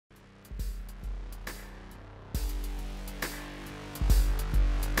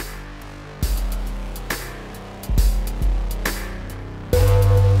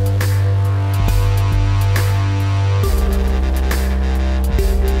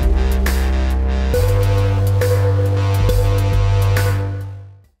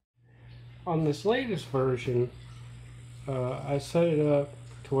this latest version, I set it up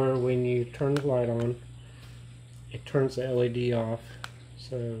to where when you turn the light on, it turns the LED off.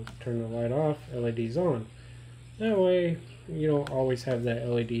 So turn the light off, LED's on. That way you don't always have that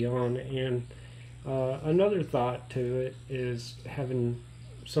LED on. And another thought to it is having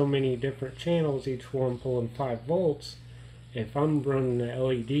so many different channels, each one pulling 5 volts. If I'm running the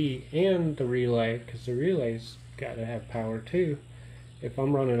LED and the relay, because the relay's got to have power too, if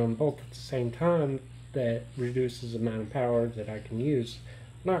I'm running them both at the same time, that reduces the amount of power that I can use.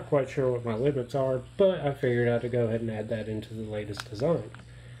 Not quite sure what my limits are, but I figured out to go ahead and add that into the latest design.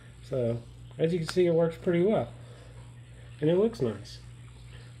 So as you can see, it works pretty well, and it looks nice.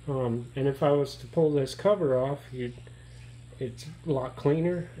 And if I was to pull this cover off, it's a lot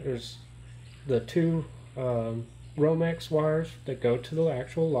cleaner. There's the 2 Romex wires that go to the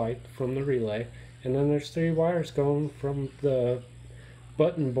actual light from the relay, and then there's 3 wires going from the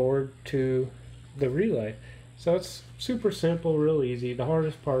button board to the relay. So it's super simple, real easy. The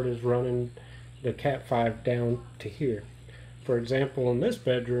hardest part is running the Cat 5 down to here. For example, in this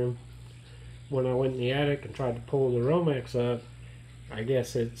bedroom, when I went in the attic and tried to pull the Romex up, I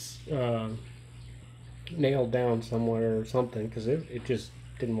guess it's nailed down somewhere or something, because it just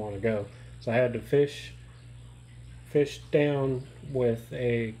didn't want to go. So I had to fish down with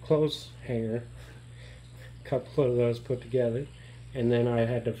a clothes hanger, a couple of those put together, and then I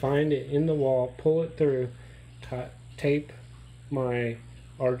had to find it in the wall, pull it through, tape my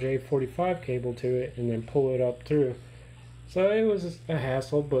RJ45 cable to it, and then pull it up through. So it was a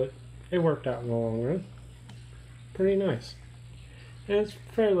hassle, but it worked out in the long run. Pretty nice. And it's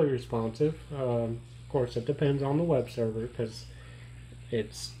fairly responsive. Of course, it depends on the web server, because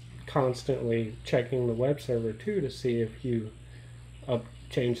it's constantly checking the web server too to see if you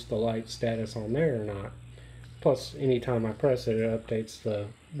change the light status on there or not. Plus, anytime I press it, it updates the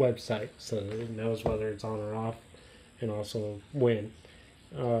website so that it knows whether it's on or off, and also when.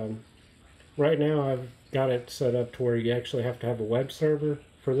 Right now I've got it set up to where you actually have to have a web server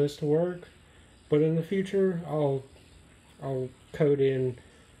for this to work, but in the future I'll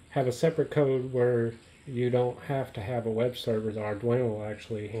have a separate code where you don't have to have a web server. The Arduino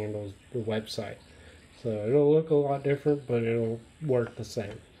actually handles the website, so it'll look a lot different, but it'll work the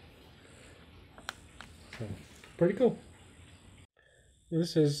same. So pretty cool.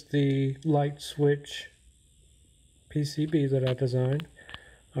 This is the light switch PCB that I designed.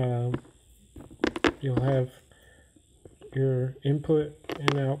 You'll have your input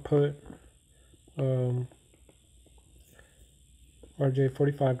and output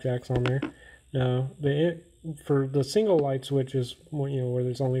RJ45 jacks on there. Now, for the single light switches, where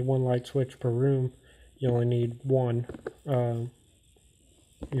there's only one light switch per room, you only need one. You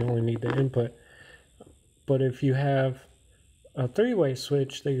only need the input. But if you have a 3-way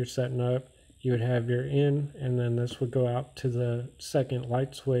switch that you're setting up, you would have your in, and then this would go out to the second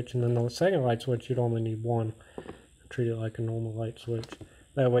light switch, and then the second light switch you'd only need one. Treat it like a normal light switch.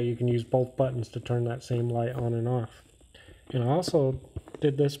 That way you can use both buttons to turn that same light on and off. And I also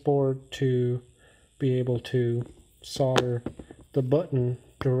did this board to be able to solder the button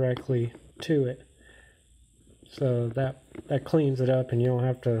directly to it. So that cleans it up, and you don't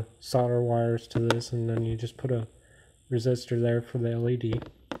have to solder wires to this, and then you just put a resistor there for the LED.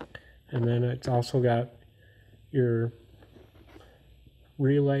 And then it's also got your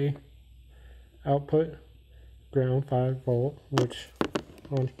relay output, ground 5 volt, which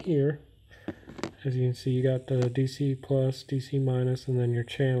on here, as you can see, you got the DC plus, DC minus, and then your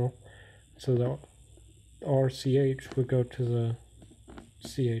channel. So the RCH would go to the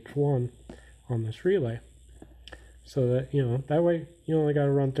CH1 on this relay. So that, that way you only got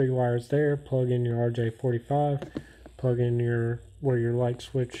to run 3 wires there, plug in your RJ45, plug in where your light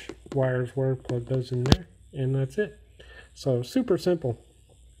switch wires were, plug those in there, and that's it. So super simple.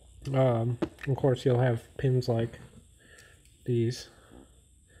 Of course, you'll have pins like these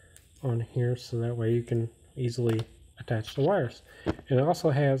on here, so that way you can easily attach the wires. And it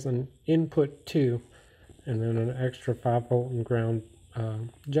also has an input 2, and then an extra 5 volt and ground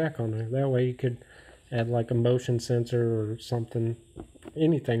jack on there. That way you could add like a motion sensor or something,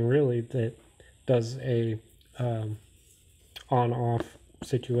 anything really that does a on-off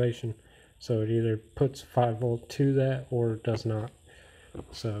situation. So it either puts 5 volt to that or does not.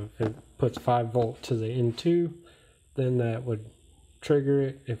 So if it puts 5 volt to the N2, then that would trigger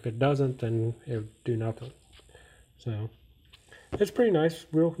it. If it doesn't, then it would do nothing. So it's pretty nice,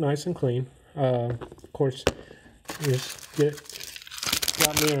 real nice and clean. Of course, just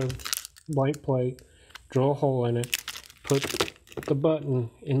got me a blank plate, drill a hole in it, put the button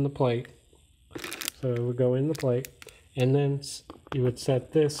in the plate, so it would go in the plate, and then you would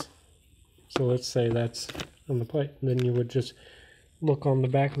set this So let's say that's on the plate. And then you would just look on the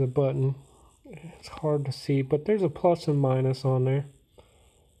back of the button. It's hard to see, but there's a plus and minus on there.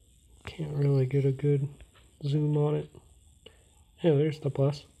 Can't really get a good zoom on it. Yeah, there's the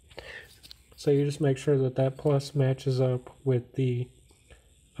plus. So you just make sure that that plus matches up with the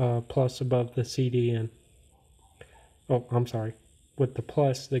plus above the CDN. Oh, I'm sorry. With the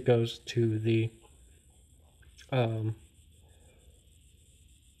plus that goes to the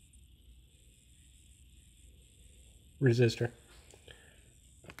resistor.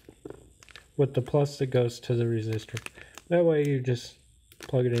 With the plus that goes to the resistor. That way you just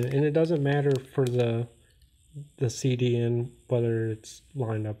plug it in. And it doesn't matter for the CDN whether it's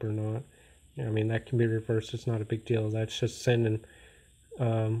lined up or not. I mean, that can be reversed. It's not a big deal. That's just sending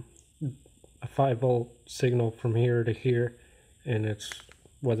a 5-volt signal from here to here, and it's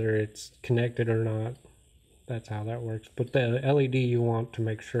whether it's connected or not. That's how that works. But the LED, you want to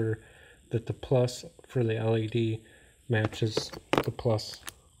make sure that the plus for the LED matches the plus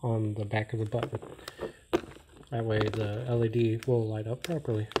on the back of the button. That way the LED will light up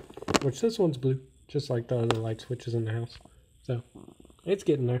properly. Which this one's blue, just like the other light switches in the house. So it's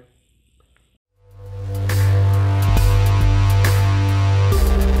getting there.